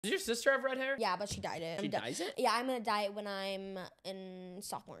Does your sister have red hair? Yeah, but she dyed it. She dyes it? Yeah, I'm gonna dye it when I'm in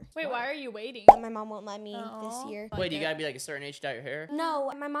sophomore. Wait, why are you waiting? My mom won't let me this year. Wait, you gotta be like a certain age to dye your hair?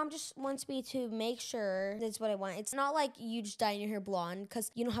 No, my mom just wants me to make sure that's what I want. It's not like you just dye your hair blonde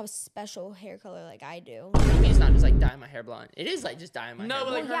because you don't have a special hair color like I do. I mean, it's not just like dyeing my hair blonde. It is like just dyeing my hair No,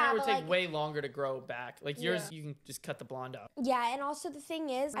 but like blonde. her yeah, hair would but, take like- way longer to grow back. Like yours, Yeah. you can just cut the blonde out. Yeah, and also the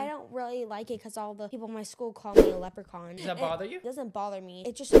thing is, I don't really like it because all the people in my school call me a leprechaun. Does that bother you? It doesn't bother me.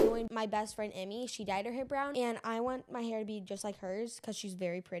 It just annoyed my best friend Emmy. She dyed her hair brown, and I want my hair to be just like hers because she's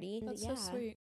very pretty. That's yeah. so sweet.